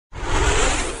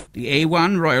The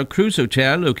A1 Royal Cruise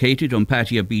Hotel, located on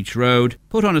Pattaya Beach Road,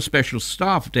 put on a special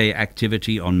staff day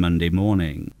activity on Monday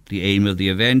morning. The aim of the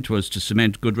event was to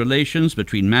cement good relations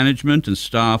between management and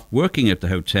staff working at the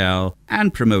hotel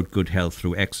and promote good health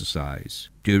through exercise.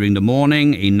 During the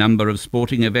morning, a number of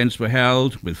sporting events were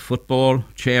held with football,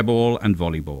 chairball and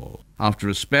volleyball. After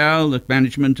a spell, the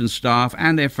management and staff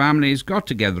and their families got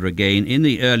together again in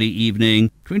the early evening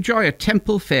to enjoy a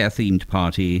temple fair-themed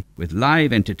party with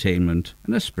live entertainment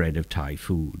and a spread of Thai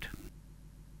food.